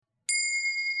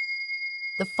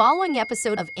The following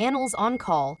episode of Annals on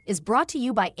Call is brought to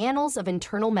you by Annals of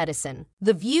Internal Medicine.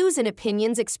 The views and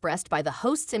opinions expressed by the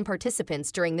hosts and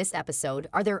participants during this episode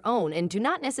are their own and do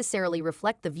not necessarily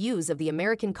reflect the views of the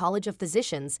American College of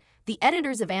Physicians, the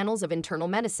editors of Annals of Internal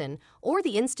Medicine, or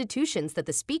the institutions that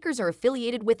the speakers are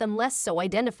affiliated with unless so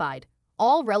identified.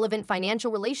 All relevant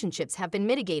financial relationships have been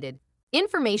mitigated.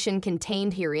 Information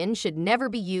contained herein should never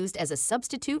be used as a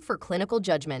substitute for clinical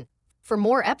judgment. For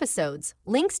more episodes,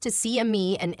 links to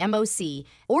CME and MOC,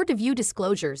 or to view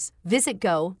disclosures, visit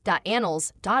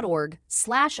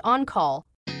go.annals.org/on-call.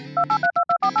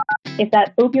 If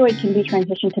that opioid can be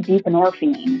transitioned to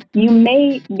buprenorphine, you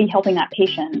may be helping that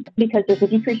patient because there's a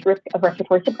decreased risk of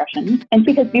respiratory suppression, and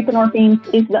because buprenorphine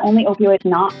is the only opioid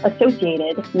not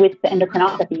associated with the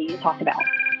endocrinopathy talked about.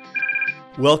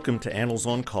 Welcome to Annals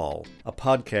on Call, a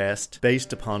podcast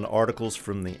based upon articles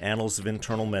from the Annals of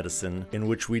Internal Medicine in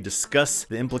which we discuss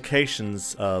the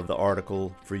implications of the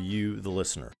article for you, the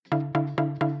listener.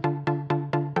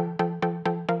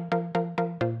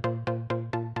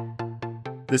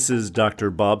 This is Dr.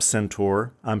 Bob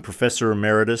Centor. I'm Professor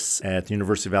Emeritus at the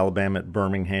University of Alabama at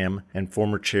Birmingham and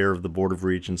former chair of the Board of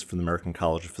Regents for the American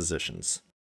College of Physicians.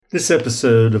 This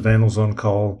episode of Annals on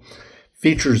Call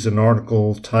features an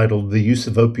article titled The Use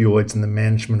of Opioids in the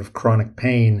Management of Chronic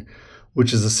Pain,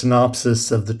 which is a synopsis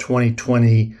of the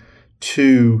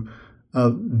 2022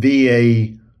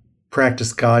 VA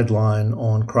practice guideline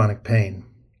on chronic pain.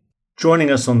 Joining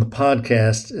us on the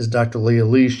podcast is Dr. Leah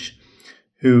Leisch,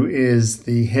 who is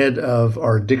the head of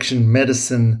our addiction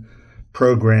medicine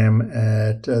program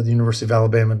at the University of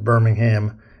Alabama at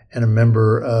Birmingham and a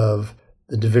member of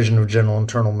the Division of General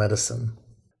Internal Medicine.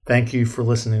 Thank you for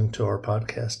listening to our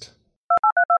podcast.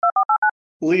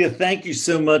 Leah, thank you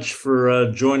so much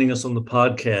for joining us on the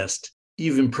podcast.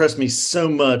 You've impressed me so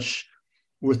much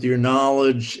with your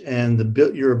knowledge and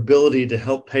your ability to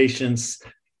help patients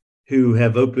who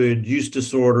have opioid use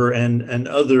disorder and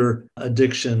other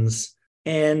addictions.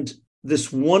 And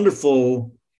this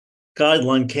wonderful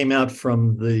guideline came out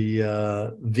from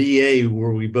the VA,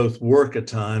 where we both work at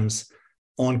times,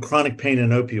 on chronic pain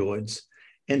and opioids.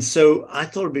 And so I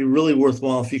thought it'd be really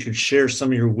worthwhile if you could share some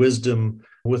of your wisdom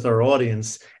with our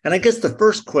audience. And I guess the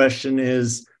first question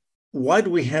is, why do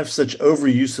we have such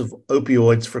overuse of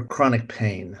opioids for chronic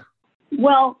pain?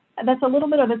 Well, that's a little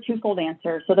bit of a twofold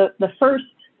answer. So the first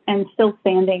and still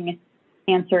standing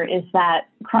answer is that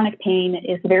chronic pain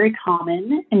is very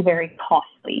common and very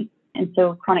costly. And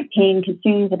so chronic pain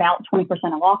consumes about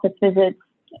 20% of office visits,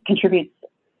 contributes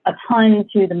a ton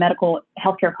to the medical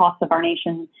healthcare costs of our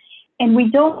nation. And we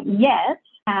don't yet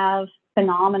have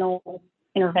phenomenal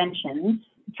interventions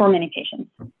for many patients.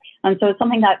 And so it's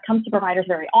something that comes to providers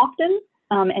very often,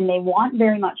 and they want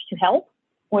very much to help.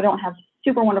 We don't have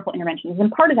super wonderful interventions.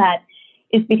 And part of that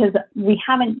is because we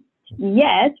haven't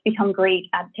yet become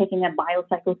great at taking a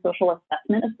biopsychosocial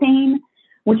assessment of pain,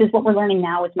 which is what we're learning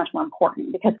now is much more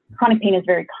important, because chronic pain is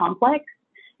very complex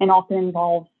and often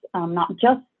involves not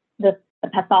just the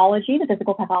pathology, the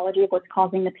physical pathology of what's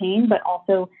causing the pain, but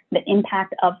also the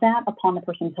impact of that upon the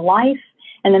person's life,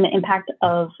 and then the impact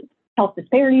of health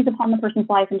disparities upon the person's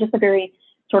life, and just a very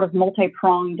sort of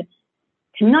multi-pronged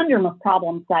conundrum of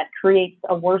problems that creates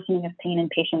a worsening of pain in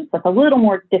patients that's a little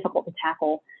more difficult to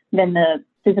tackle than the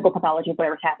physical pathology of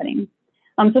whatever's happening.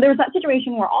 So there's that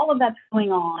situation where all of that's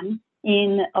going on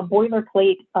in a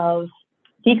boilerplate of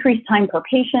decreased time per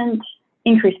patient,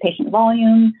 increased patient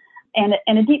volume, and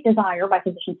a deep desire by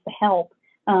physicians to help.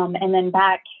 And then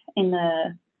back in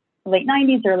the late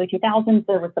 90s, early 2000s,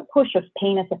 there was the push of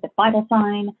pain-assisted vital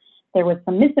sign. There was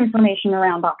some misinformation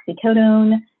around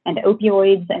oxycodone and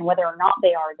opioids and whether or not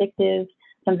they are addictive.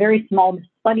 Some very small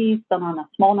studies done on a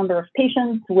small number of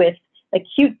patients with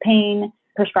acute pain,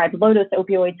 prescribed low-dose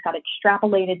opioids got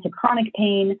extrapolated to chronic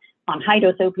pain on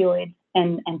high-dose opioids,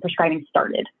 and prescribing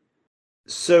started.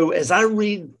 So as I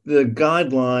read the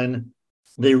guideline,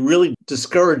 they really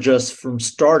discourage us from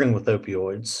starting with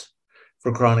opioids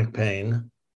for chronic pain.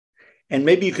 And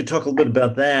maybe you could talk a little bit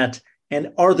about that.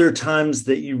 And are there times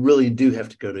that you really do have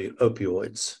to go to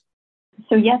opioids?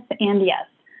 So yes and yes.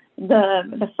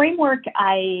 The framework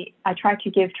I try to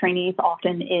give trainees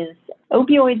often is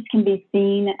opioids can be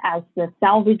seen as the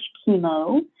salvage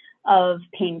chemo of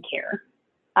pain care.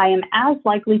 I am as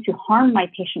likely to harm my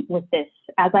patient with this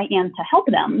as I am to help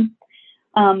them,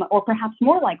 or perhaps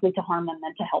more likely to harm them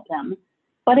than to help them.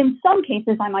 But in some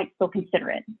cases, I might still consider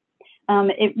it.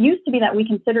 It used to be that we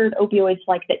considered opioids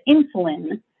like the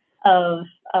insulin of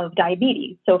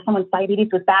diabetes. So if someone's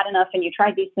diabetes was bad enough and you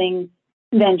tried these things,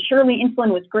 then surely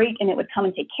insulin was great and it would come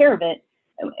and take care of it.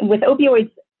 With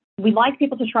opioids, we like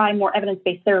people to try more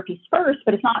evidence-based therapies first,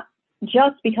 but it's not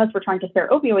just because we're trying to spare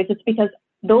opioids. It's because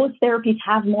those therapies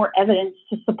have more evidence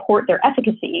to support their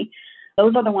efficacy.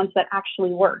 Those are the ones that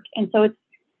actually work. And so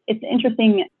it's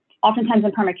interesting. Oftentimes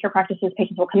in primary care practices,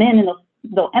 patients will come in and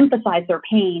they'll emphasize their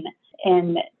pain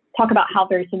and talk about how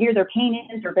very severe their pain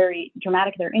is or very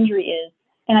dramatic their injury is.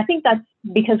 And I think that's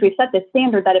because we've set this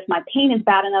standard that if my pain is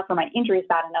bad enough or my injury is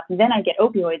bad enough, then I get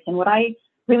opioids. And what I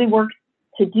really work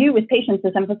to do with patients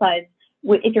is emphasize,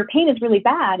 if your pain is really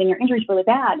bad and your injury is really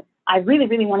bad, I really,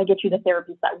 really want to get you the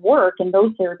therapies that work. And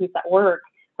those therapies that work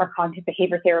are cognitive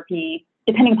behavior therapy.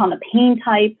 Depending upon the pain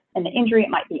type and the injury, it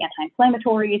might be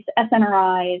anti-inflammatories,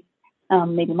 SNRIs,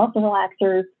 maybe muscle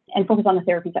relaxers, and focus on the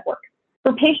therapies that work.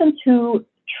 For patients who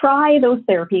try those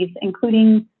therapies,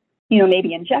 including,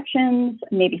 maybe injections,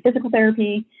 maybe physical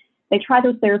therapy, they try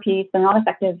those therapies, they're not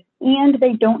effective, and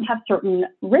they don't have certain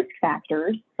risk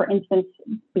factors, for instance,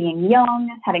 being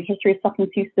young, having history of substance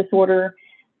use disorder,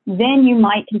 then you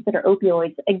might consider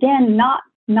opioids. Again, not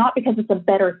because it's a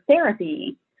better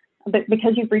therapy, but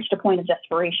because you've reached a point of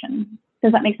desperation.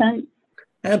 Does that make sense?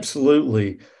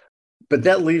 Absolutely. But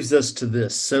that leaves us to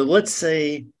this. So let's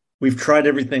say we've tried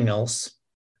everything else,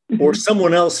 or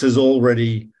someone else has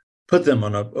already put them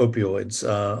on opioids.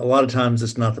 A lot of times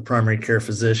it's not the primary care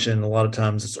physician. A lot of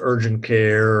times it's urgent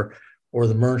care or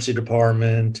the emergency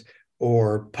department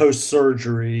or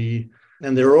post-surgery,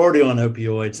 and they're already on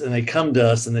opioids, and they come to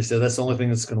us and they say, that's the only thing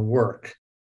that's going to work.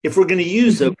 If we're going to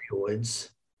use opioids,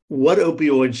 what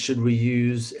opioids should we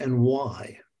use and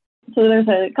why? So there's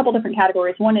a couple different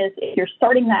categories. One is if you're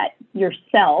starting that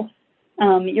yourself,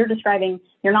 you're describing,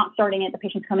 you're not starting it, the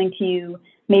patient's coming to you.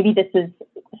 Maybe this is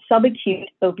subacute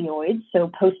opioids,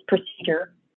 so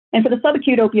post-procedure. And for the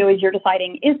subacute opioids, you're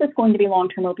deciding, is this going to be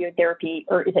long-term opioid therapy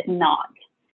or is it not?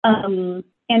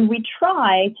 And we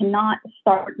try to not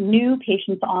start new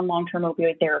patients on long-term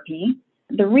opioid therapy.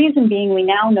 The reason being, we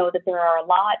now know that there are a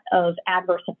lot of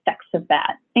adverse effects of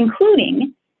that,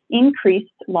 including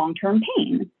increased long-term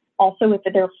pain. Also, if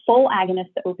they're full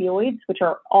agonists to opioids, which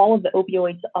are all of the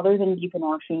opioids other than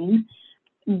buprenorphine,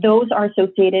 those are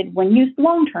associated when used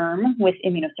long-term with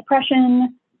immunosuppression,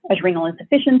 adrenal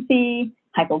insufficiency,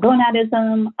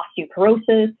 hypogonadism,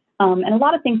 osteoporosis, and a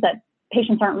lot of things that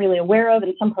patients aren't really aware of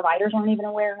and some providers aren't even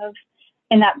aware of,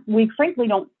 and that we frankly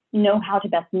don't know how to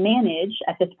best manage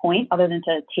at this point other than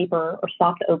to taper or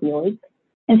stop the opioids.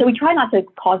 And so we try not to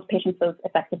cause patients those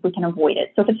effects if we can avoid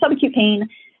it. So if it's subacute pain,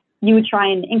 you would try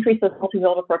and increase those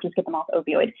multi-field approaches, get them off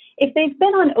opioid. If they've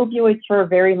been on opioids for a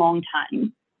very long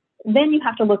time, then you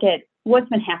have to look at what's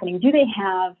been happening. Do they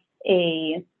have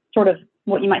a sort of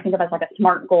what you might think of as like a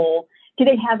SMART goal? Do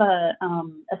they have a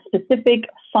specific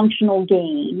functional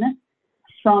gain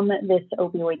from this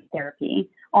opioid therapy?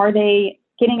 Are they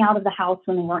getting out of the house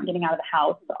when they weren't getting out of the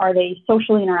house? Are they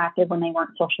socially interactive when they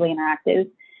weren't socially interactive?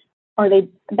 Are they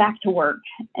back to work?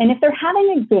 And if they're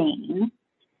having a gain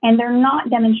and they're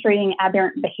not demonstrating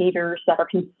aberrant behaviors that are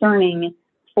concerning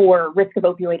for risk of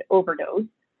opioid overdose,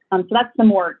 so that's the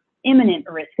more imminent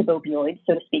risk of opioids,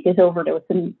 so to speak, is overdose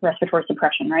and respiratory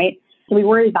suppression, right? So we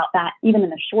worry about that even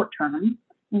in the short term.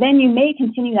 Then you may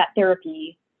continue that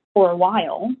therapy for a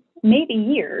while, maybe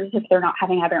years if they're not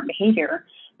having aberrant behavior.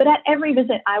 But at every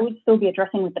visit, I would still be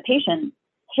addressing with the patient,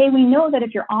 hey, we know that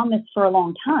if you're on this for a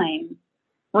long time,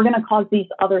 we're going to cause these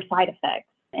other side effects.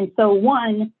 And so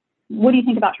one, what do you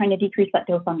think about trying to decrease that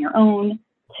dose on your own?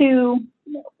 Two,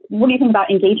 what do you think about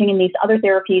engaging in these other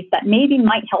therapies that maybe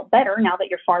might help better now that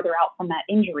you're farther out from that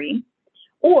injury?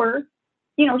 Or,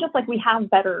 just like we have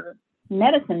better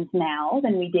medicines now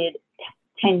than we did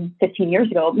 10, 15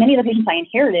 years ago, many of the patients I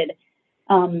inherited,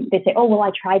 they say, oh, well,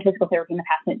 I tried physical therapy in the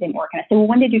past and it didn't work. And I say, well,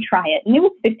 when did you try it? And it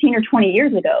was 15 or 20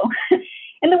 years ago.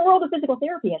 And the world of physical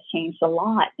therapy has changed a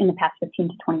lot in the past 15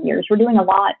 to 20 years. We're doing a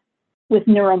lot with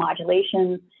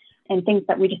neuromodulation and things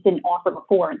that we just didn't offer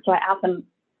before. And so I asked them,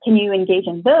 can you engage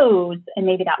in those? And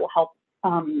maybe that will help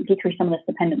decrease some of this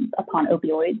dependence upon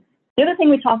opioids. The other thing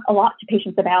we talk a lot to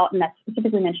patients about, and that's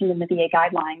specifically mentioned in the VA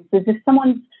guidelines, is if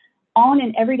someone's on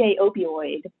an everyday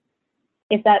opioid,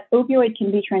 if that opioid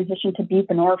can be transitioned to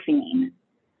buprenorphine,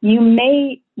 you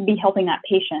may be helping that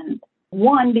patient.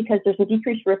 One, because there's a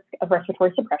decreased risk of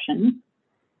respiratory suppression.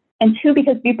 And two,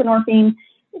 because buprenorphine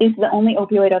is the only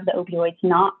opioid of the opioids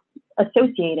not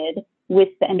associated with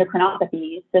the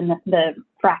endocrinopathies and the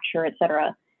fracture, et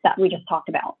cetera, that we just talked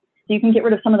about. So you can get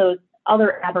rid of some of those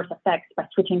other adverse effects by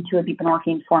switching to a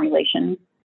buprenorphine formulation.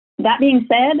 That being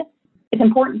said, it's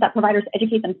important that providers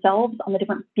educate themselves on the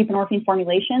different buprenorphine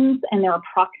formulations and their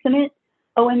approximate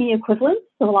OME equivalents.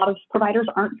 So a lot of providers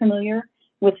aren't familiar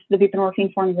with the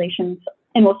buprenorphine formulations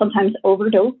and will sometimes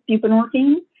overdose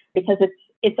buprenorphine because it's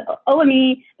It's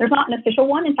OME. There's not an official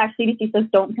one. In fact, CDC says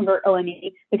don't convert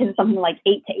OME because it's something like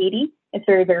 8 to 80. It's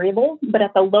very variable. But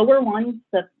at the lower ones,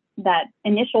 that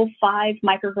initial 5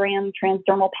 microgram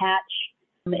transdermal patch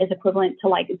is equivalent to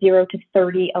like 0 to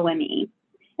 30 OME.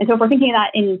 And so if we're thinking of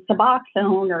that in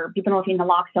Suboxone or buprenorphine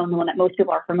naloxone, the one that most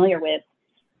people are familiar with,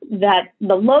 that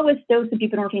the lowest dose of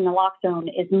buprenorphine naloxone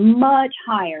is much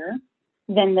higher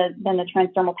than the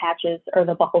transdermal patches or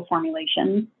the buccal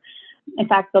formulation. In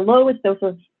fact, the lowest dose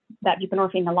of that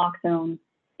buprenorphine naloxone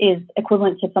is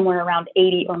equivalent to somewhere around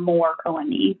 80 or more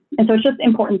OME. And so it's just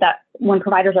important that when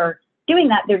providers are doing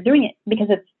that, they're doing it because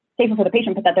it's safer for the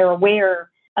patient, but that they're aware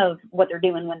of what they're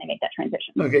doing when they make that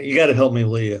transition. Okay, you got to help me,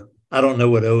 Leah. I don't know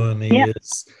what OME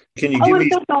is. Can you give me?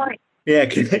 I'm so sorry. Yeah,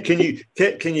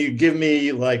 can you give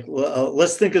me like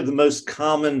let's think of the most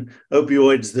common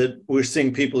opioids that we're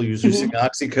seeing people use. We're seeing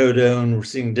oxycodone, we're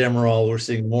seeing Demerol, we're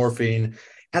seeing morphine.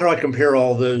 How do I compare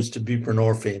all those to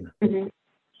buprenorphine?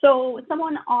 So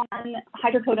someone on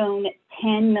hydrocodone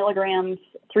 10 milligrams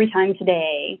 3 times a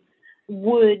day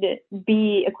would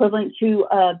be equivalent to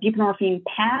a buprenorphine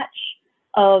patch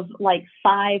of like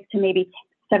 5 to maybe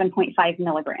 7.5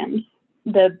 milligrams.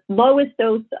 The lowest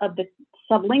dose of the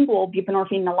sublingual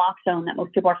buprenorphine naloxone that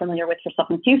most people are familiar with for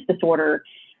substance use disorder,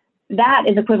 that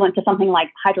is equivalent to something like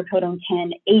hydrocodone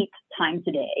 10 8 times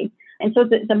a day. And so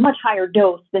it's a much higher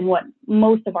dose than what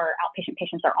most of our outpatient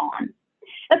patients are on.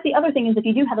 That's the other thing, is if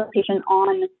you do have a patient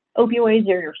on opioids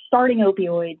or you're starting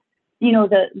opioids,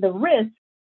 the risk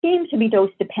seems to be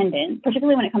dose dependent,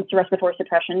 particularly when it comes to respiratory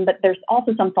suppression, but there's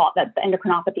also some thought that the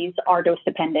endocrinopathies are dose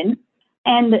dependent.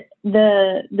 And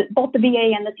both the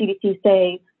VA and the CDC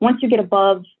say once you get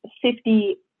above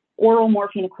 50 oral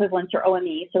morphine equivalents or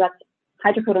OME, so that's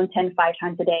hydrocodone 10 5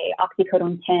 times a day,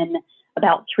 oxycodone 10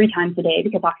 about 3 times a day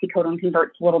because oxycodone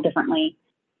converts a little differently,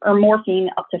 or morphine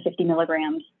up to 50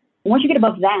 milligrams. Once you get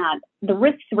above that, the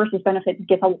risks versus benefits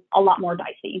gets a lot more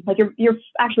dicey. Like you're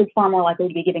actually far more likely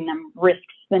to be giving them risks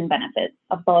than benefits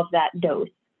above that dose.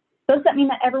 Does that mean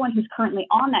that everyone who's currently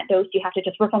on that dose, you have to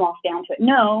just rip them off down to it?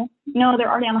 No,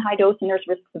 they're already on a high dose and there's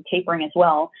risks of tapering as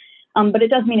well. But it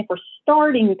does mean if we're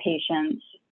starting patients,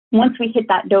 once we hit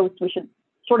that dose, we should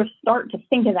sort of start to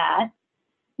think of that,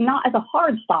 not as a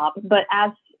hard stop, but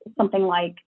as something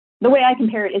like, the way I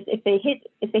compare it is if they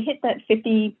hit that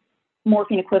 50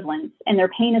 morphine equivalents and their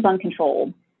pain is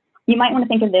uncontrolled, you might want to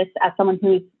think of this as someone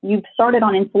you've started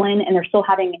on insulin and they're still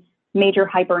having major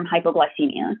hyper and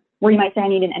hypoglycemia, where you might say, I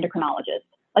need an endocrinologist.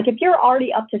 Like if you're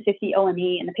already up to 50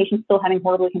 OME and the patient's still having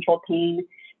horribly controlled pain,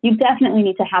 you definitely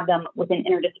need to have them with an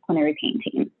interdisciplinary pain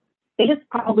team. They just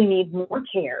probably need more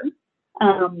care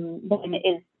than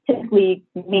is typically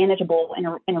manageable in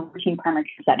a routine primary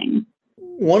care setting.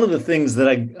 One of the things that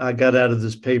I got out of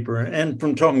this paper, and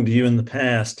from talking to you in the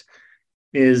past,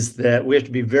 is that we have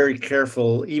to be very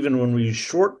careful even when we use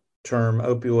short-term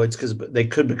opioids because they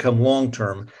could become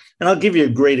long-term. And I'll give you a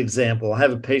great example. I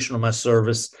have a patient on my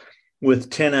service with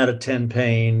 10 out of 10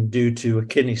 pain due to a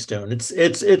kidney stone.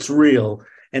 It's real,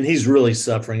 and he's really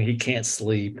suffering. He can't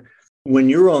sleep. When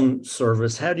you're on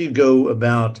service, how do you go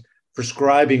about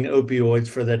prescribing opioids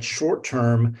for that short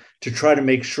term to try to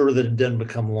make sure that it doesn't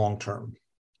become long-term?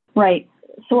 Right.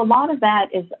 So a lot of that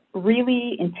is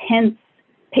really intense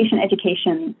patient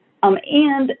education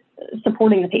and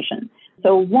supporting the patient.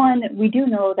 So one, we do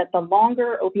know that the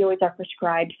longer opioids are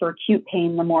prescribed for acute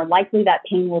pain, the more likely that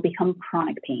pain will become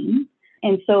chronic pain.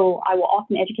 And so I will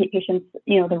often educate patients,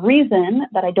 the reason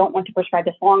that I don't want to prescribe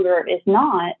this longer is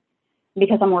not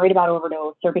because I'm worried about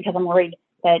overdose or because I'm worried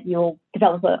that you'll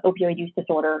develop an opioid use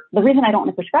disorder. The reason I don't want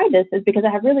to prescribe this is because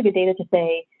I have really good data to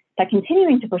say that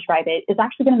continuing to prescribe it is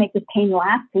actually going to make this pain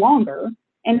last longer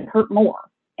and hurt more.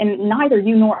 And neither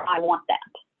you nor I want that.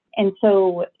 And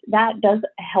so that does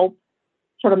help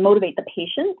sort of motivate the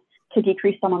patient to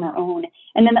decrease some on their own.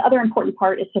 And then the other important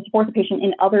part is to support the patient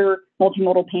in other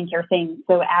multimodal pain care things.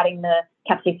 So adding the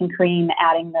capsaicin cream,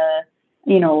 adding the,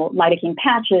 lidocaine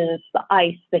patches, the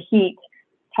ice, the heat,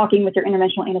 talking with your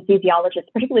interventional anesthesiologist,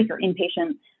 particularly if you're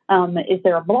inpatient. Is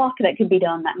there a block that could be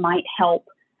done that might help,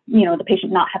 the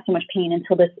patient not have so much pain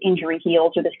until this injury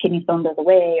heals or this kidney stone goes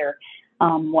away or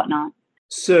whatnot?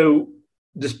 So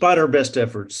despite our best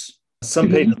efforts, some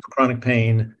patients with chronic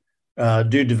pain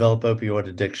do develop opioid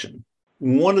addiction.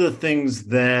 One of the things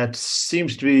that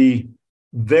seems to be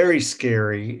very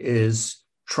scary is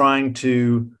trying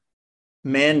to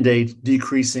mandate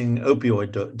decreasing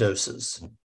opioid doses.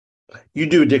 You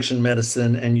do addiction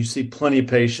medicine and you see plenty of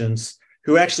patients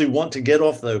who actually want to get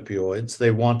off the opioids.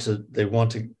 They want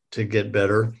to get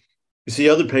better. You see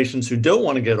other patients who don't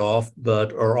want to get off,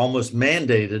 but are almost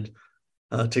mandated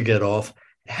to get off.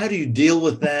 How do you deal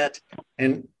with that?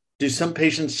 And do some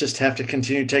patients just have to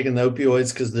continue taking the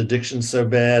opioids because the addiction's so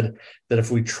bad that if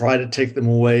we try to take them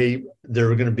away, there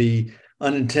are going to be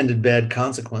unintended bad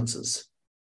consequences?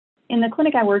 In the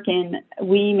clinic I work in,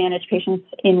 we manage patients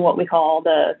in what we call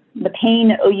the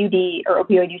pain OUD or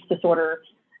opioid use disorder.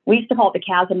 We used to call it the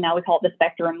chasm, now we call it the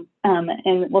spectrum.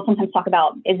 And we'll sometimes talk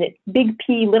about, is it big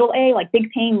P, little a, like big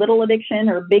pain, little addiction,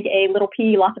 or big A, little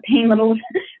P, lots of pain, little,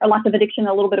 or lots of addiction,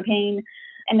 a little bit of pain.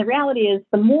 And the reality is,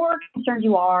 the more concerned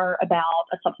you are about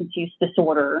a substance use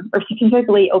disorder, or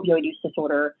specifically opioid use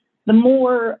disorder, the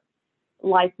more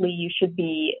likely you should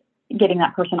be getting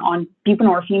that person on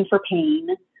buprenorphine for pain,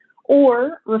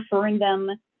 or referring them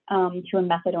to a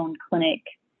methadone clinic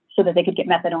so that they could get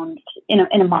methadone in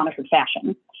a monitored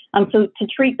fashion. So to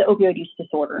treat the opioid use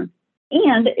disorder.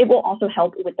 And it will also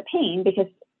help with the pain because,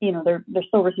 they're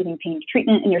still receiving pain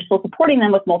treatment and you're still supporting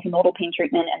them with multimodal pain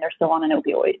treatment and they're still on an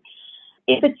opioid.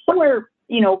 If it's somewhere,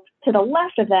 to the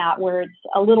left of that where it's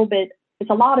a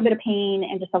lot of pain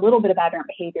and just a little bit of aberrant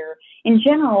behavior, in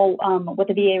general, what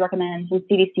the VA recommends and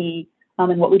CDC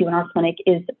and what we do in our clinic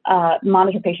is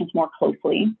monitor patients more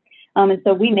closely. And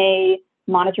so we may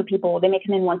monitor people. They may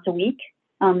come in once a week.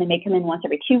 They may come in once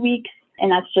every 2 weeks.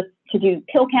 And that's just to do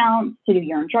pill counts, to do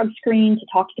urine drug screen, to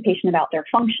talk to the patient about their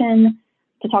function,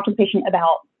 to talk to the patient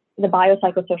about the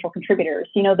biopsychosocial contributors.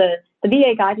 The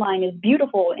VA guideline is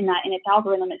beautiful in that in its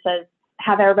algorithm, it says,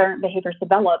 have aberrant behaviors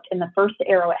developed? And the first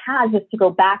arrow it has is to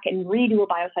go back and redo a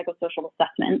biopsychosocial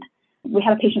assessment. We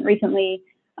had a patient recently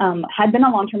had been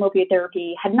on long-term opiate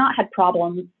therapy, had not had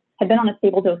problems, had been on a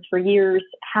stable dose for years,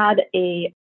 had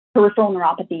a peripheral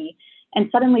neuropathy, and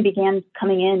suddenly began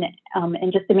coming in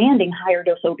and just demanding higher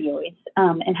dose opioids,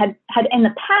 and had in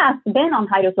the past been on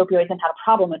high dose opioids and had a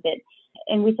problem with it.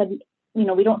 And we said,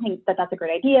 we don't think that that's a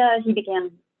great idea. He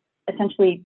began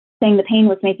essentially saying the pain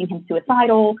was making him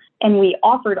suicidal, and we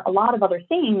offered a lot of other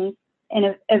things.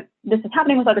 And if this is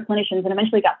happening with other clinicians, and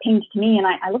eventually got pinged to me, and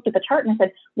I looked at the chart and I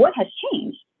said, what has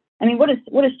changed? I mean, what has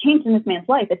changed in this man's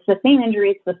life? It's the same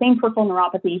injury, it's the same peripheral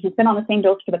neuropathy. He's been on the same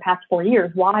dose for the past 4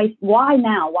 years. Why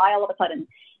now? Why all of a sudden?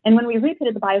 And when we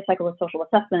repeated the biopsychosocial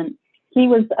assessment, he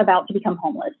was about to become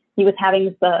homeless. He was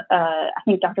having I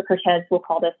think Dr. Cortez will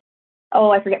call this,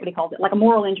 I forget what he calls it, like a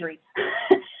moral injury.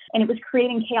 And it was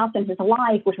creating chaos in his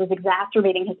life, which was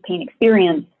exacerbating his pain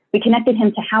experience. We connected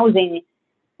him to housing.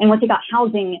 And once he got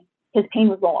housing, his pain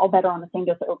was all better on the same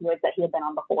dose of opioids that he had been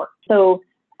on before. So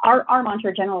our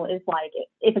mantra in general is like,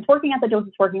 if it's working at the dose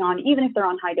it's working on, even if they're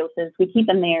on high doses, we keep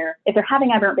them there. If they're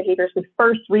having aberrant behaviors, we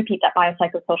first repeat that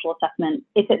biopsychosocial assessment.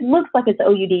 If it looks like it's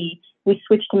OUD, we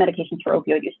switch to medications for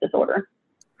opioid use disorder.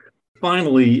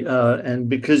 Finally, and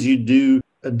because you do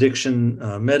addiction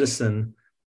medicine,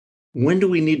 when do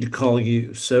we need to call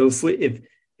you? So if it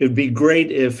would be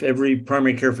great if every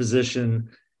primary care physician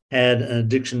had an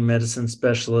addiction medicine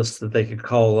specialist that they could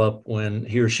call up when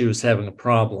he or she was having a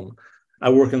problem. I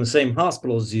work in the same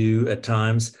hospital as you at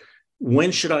times.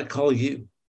 When should I call you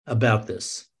about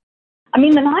this? I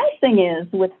mean, the nice thing is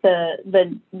with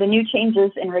the new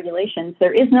changes in regulations,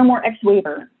 there is no more X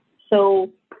waiver. So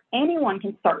anyone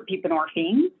can start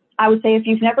buprenorphine. I would say if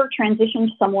you've never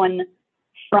transitioned someone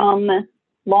from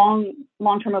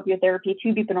long-term opioid therapy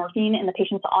to buprenorphine and the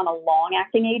patient's on a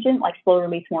long-acting agent like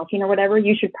slow-release morphine or whatever,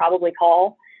 you should probably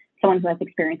call someone who has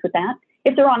experience with that.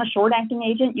 If they're on a short-acting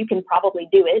agent, you can probably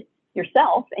do it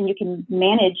yourself and you can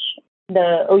manage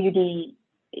the OUD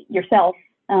yourself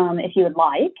if you would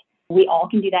like. We all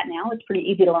can do that now. It's pretty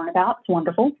easy to learn about. It's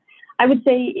wonderful. I would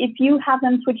say if you have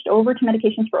them switched over to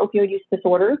medications for opioid use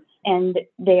disorder and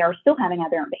they are still having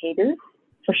aberrant behaviors,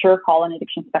 for sure call an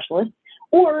addiction specialist.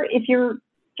 Or if you're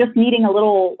just needing a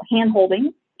little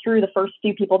hand-holding through the first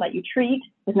few people that you treat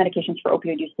with medications for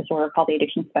opioid use disorder, call the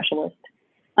addiction specialist.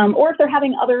 Or if they're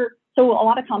having so a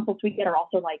lot of consults we get are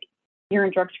also like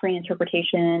urine drug screen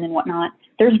interpretation and whatnot.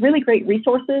 There's really great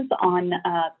resources on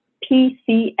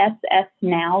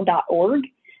pcssnow.org,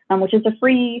 which is a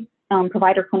free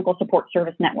provider clinical support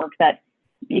service network that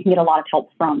you can get a lot of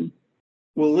help from.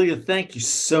 Well, Leah, thank you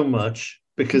so much,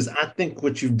 because I think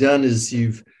what you've done is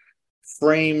you've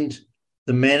framed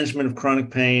the management of chronic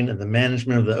pain and the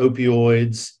management of the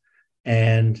opioids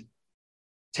and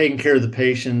taking care of the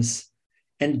patients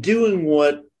and doing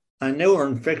what I know our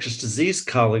infectious disease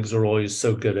colleagues are always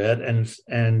so good at.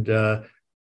 And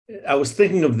I was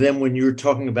thinking of them when you were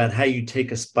talking about how you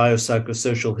take a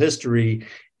biopsychosocial history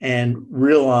and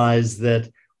realize that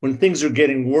when things are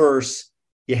getting worse,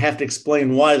 you have to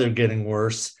explain why they're getting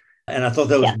worse. And I thought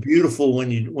that was beautiful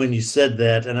when you said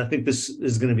that. And I think this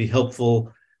is going to be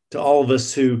helpful to all of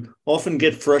us who often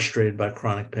get frustrated by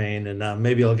chronic pain, and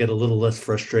maybe I'll get a little less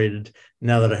frustrated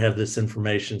now that I have this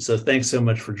information. So thanks so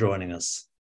much for joining us.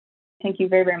 Thank you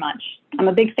very, very much. I'm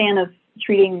a big fan of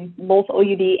treating both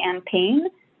OUD and pain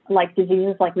like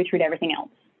diseases like we treat everything else.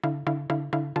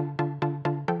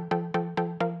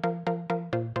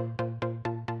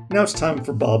 Now it's time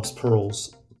for Bob's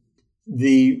Pearls.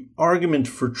 The argument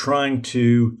for trying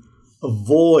to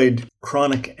avoid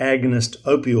chronic agonist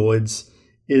opioids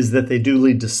is that they do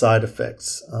lead to side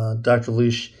effects. Dr.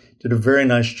 Leisch did a very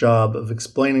nice job of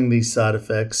explaining these side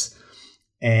effects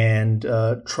and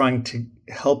trying to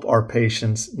help our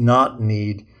patients not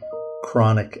need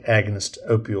chronic agonist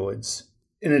opioids.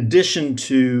 In addition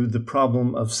to the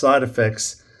problem of side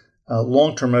effects,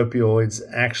 long-term opioids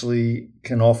actually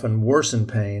can often worsen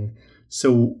pain.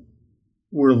 So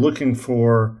we're looking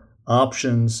for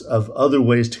options of other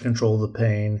ways to control the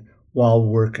pain while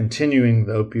we're continuing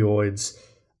the opioids,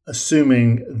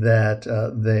 assuming that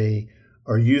they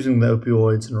are using the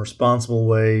opioids in a responsible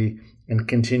way and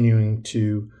continuing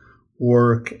to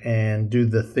work and do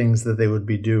the things that they would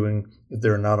be doing if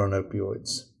they're not on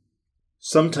opioids.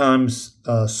 Sometimes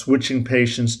switching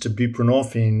patients to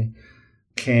buprenorphine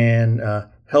can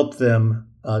help them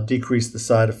decrease the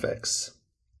side effects.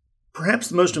 Perhaps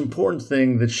the most important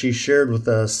thing that she shared with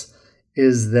us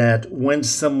is that when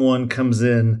someone comes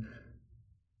in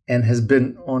and has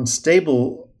been on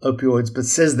stable opioids but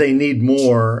says they need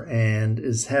more and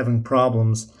is having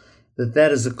problems,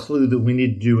 that is a clue that we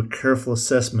need to do a careful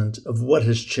assessment of what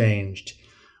has changed.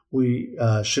 We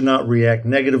should not react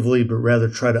negatively, but rather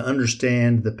try to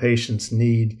understand the patient's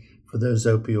need for those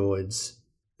opioids.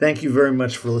 Thank you very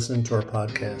much for listening to our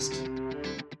podcast.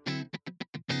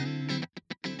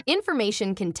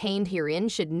 Information contained herein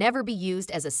should never be used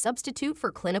as a substitute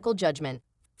for clinical judgment.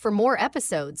 For more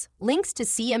episodes, links to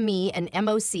CME and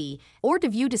MOC, or to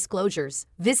view disclosures,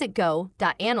 visit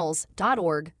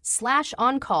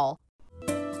go.annals.org/oncall